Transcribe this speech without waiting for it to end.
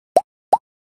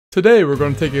Today we're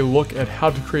going to take a look at how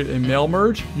to create a mail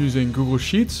merge using Google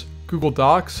Sheets, Google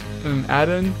Docs, and an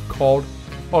add-in called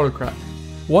Autocrat.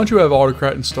 Once you have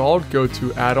Autocrat installed, go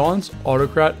to Add-ons,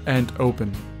 Autocrat, and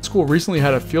Open. School recently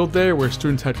had a field day where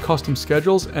students had custom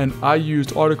schedules, and I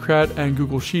used Autocrat and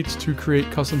Google Sheets to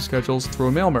create custom schedules through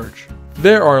a mail merge.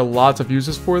 There are lots of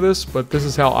uses for this, but this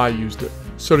is how I used it.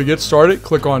 So to get started,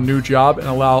 click on New Job and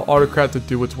allow Autocrat to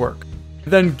do its work.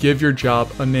 Then give your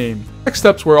job a name. Next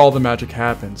step's where all the magic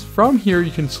happens. From here, you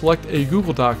can select a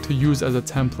Google Doc to use as a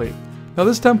template. Now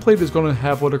this template is going to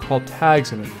have what are called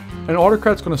tags in it, and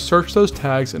Autocrat's going to search those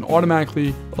tags and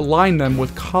automatically align them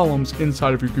with columns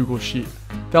inside of your Google Sheet.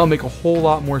 That'll make a whole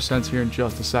lot more sense here in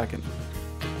just a second.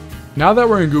 Now that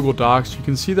we're in Google Docs, you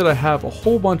can see that I have a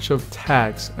whole bunch of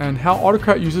tags, and how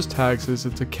Autocrat uses tags is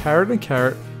it's a caret and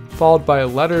caret, followed by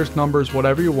letters, numbers,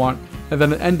 whatever you want, and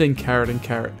then an ending caret and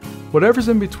caret. Whatever's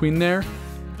in between there,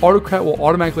 Autocrat will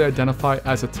automatically identify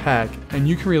as a tag, and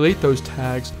you can relate those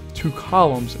tags to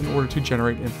columns in order to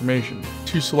generate information.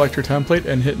 To select your template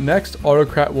and hit next,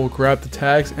 Autocrat will grab the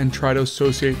tags and try to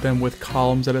associate them with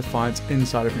columns that it finds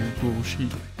inside of your Google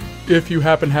Sheet. If you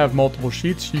happen to have multiple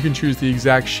sheets, you can choose the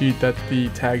exact sheet that the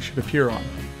tag should appear on.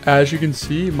 As you can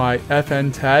see, my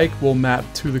FN tag will map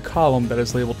to the column that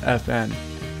is labeled FN.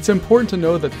 It's important to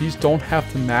know that these don't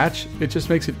have to match. It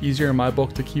just makes it easier in my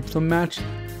book to keep them matched,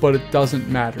 but it doesn't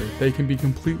matter. They can be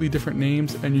completely different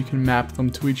names and you can map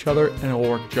them to each other and it'll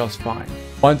work just fine.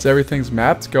 Once everything's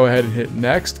mapped, go ahead and hit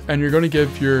next, and you're going to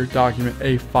give your document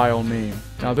a file name.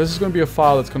 Now this is going to be a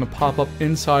file that's going to pop up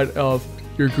inside of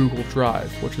your Google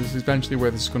Drive, which is eventually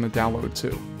where this is going to download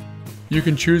to. You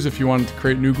can choose if you wanted to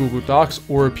create new Google Docs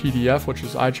or a PDF, which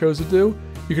is I chose to do.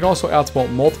 You can also export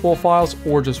multiple files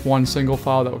or just one single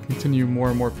file that will continue more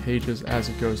and more pages as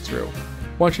it goes through.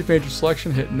 Once you've made your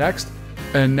selection, hit next,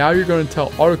 and now you're going to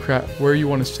tell Autocrat where you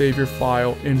want to save your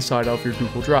file inside of your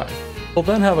Google Drive. You'll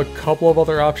then have a couple of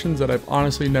other options that I've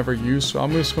honestly never used, so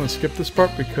I'm just going to skip this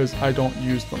part because I don't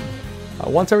use them.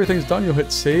 Once everything's done, you'll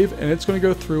hit save, and it's going to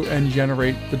go through and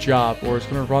generate the job, or it's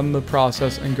going to run the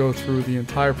process and go through the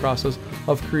entire process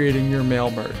of creating your mail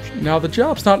merge. Now the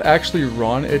job's not actually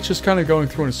run, it's just kind of going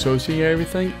through and associating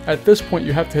everything. At this point,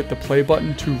 you have to hit the play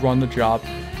button to run the job,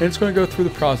 and it's going to go through the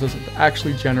process of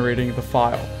actually generating the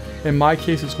file. In my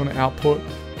case, it's going to output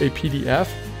a PDF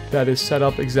that is set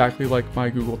up exactly like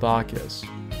my Google Doc is.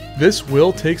 This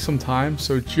will take some time,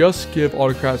 so just give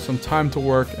Autocrat some time to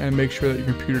work and make sure that your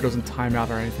computer doesn't time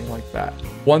out or anything like that.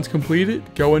 Once completed,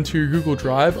 go into your Google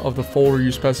Drive of the folder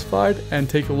you specified and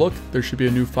take a look. There should be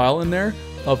a new file in there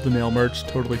of the mail merge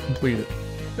totally completed.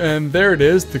 And there it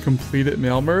is, the completed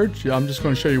mail merge. I'm just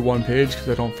going to show you one page because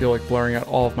I don't feel like blurring out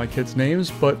all of my kids' names,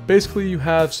 but basically you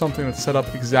have something that's set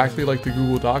up exactly like the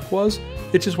Google Doc was.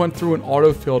 It just went through and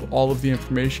auto-filled all of the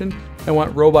information and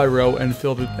went row by row and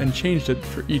filled it and changed it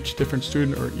for each different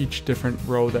student or each different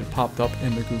row that popped up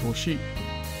in the Google Sheet.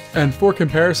 And for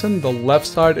comparison, the left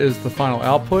side is the final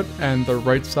output and the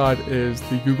right side is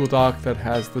the Google Doc that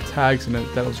has the tags in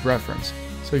it that was referenced.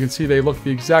 So you can see they look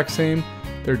the exact same.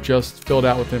 They're just filled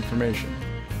out with information.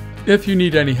 If you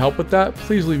need any help with that,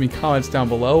 please leave me comments down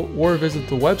below or visit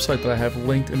the website that I have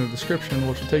linked in the description,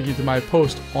 which will take you to my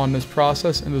post on this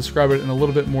process and describe it in a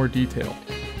little bit more detail.